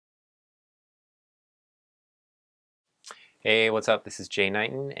Hey, what's up? This is Jay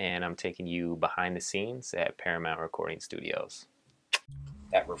Knighton, and I'm taking you behind the scenes at Paramount Recording Studios.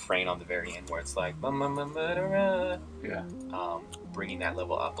 That refrain on the very end where it's like, Yeah. Bringing that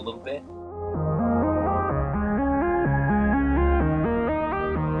level up a little bit.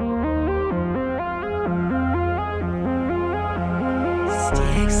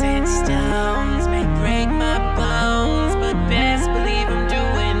 Sticks and stones may break my bones, but best believe I'm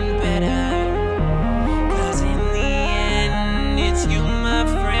doing better. 'Cause in the end, it's you, my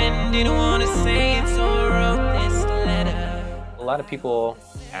friend. Didn't want to say it, so I wrote this letter. A lot of people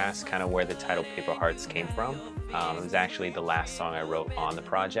ask kind of where the title Paper Hearts came from. It was actually the last song I wrote on the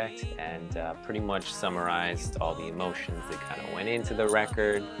project, and pretty much summarized all the emotions that kind of went into the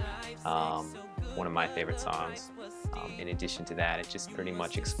record. One of my favorite songs. In addition to that, it just pretty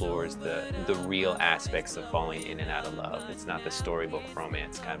much explores the real aspects of falling in and out of love. It's not the storybook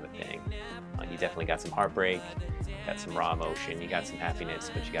romance kind of a thing. You definitely got some heartbreak, got some raw emotion, you got some happiness,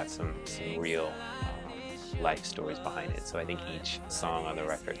 but you got some real life stories behind it. So I think each song on the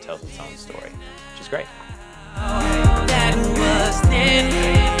record tells its own story, which is great. That was then,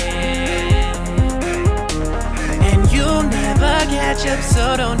 and you'll never catch up,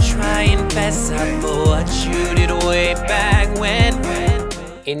 so don't try and fess up for what you did way back when.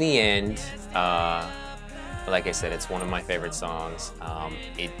 In the end, like I said, it's one of my favorite songs.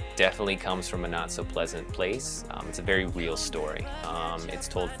 It definitely comes from a not so pleasant place. It's a very real story. It's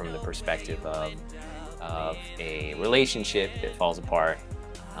told from the perspective of a relationship that falls apart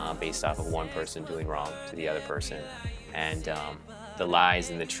based off of one person doing wrong to the other person, and the lies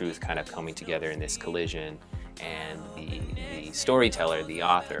and the truth kind of coming together in this collision. And the storyteller, the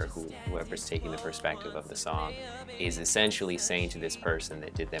author, whoever's taking the perspective of the song, is essentially saying to this person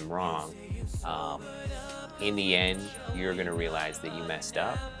that did them wrong, in the end, you're going to realize that you messed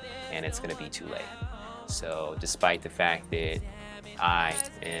up, and it's going to be too late. So despite the fact that I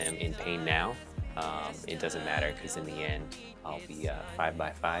am in pain now, it doesn't matter, because in the end, I'll be 5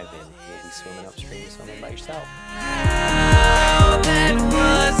 by 5 and you'll be swimming upstream somewhere by yourself. That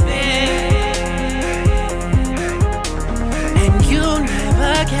was then, and you'll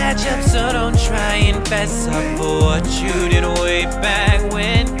never catch up, so don't try and fess up for what you did way back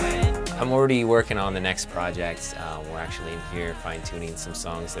when. I'm already working on the next project. We're actually in here fine-tuning some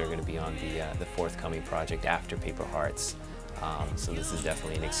songs that are going to be on the forthcoming project after Paper Hearts. So this is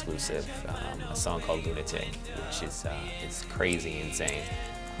definitely an exclusive, a song called Lunatic, which is it's crazy insane.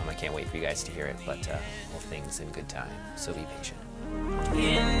 I can't wait for you guys to hear it, but all things in good time, so be patient.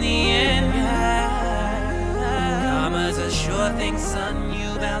 In the end, karma's a sure thing, son.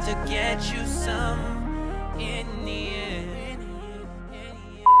 You bound to get you some. In the end.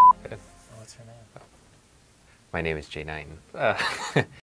 What's your name? My name is Jay Knighton.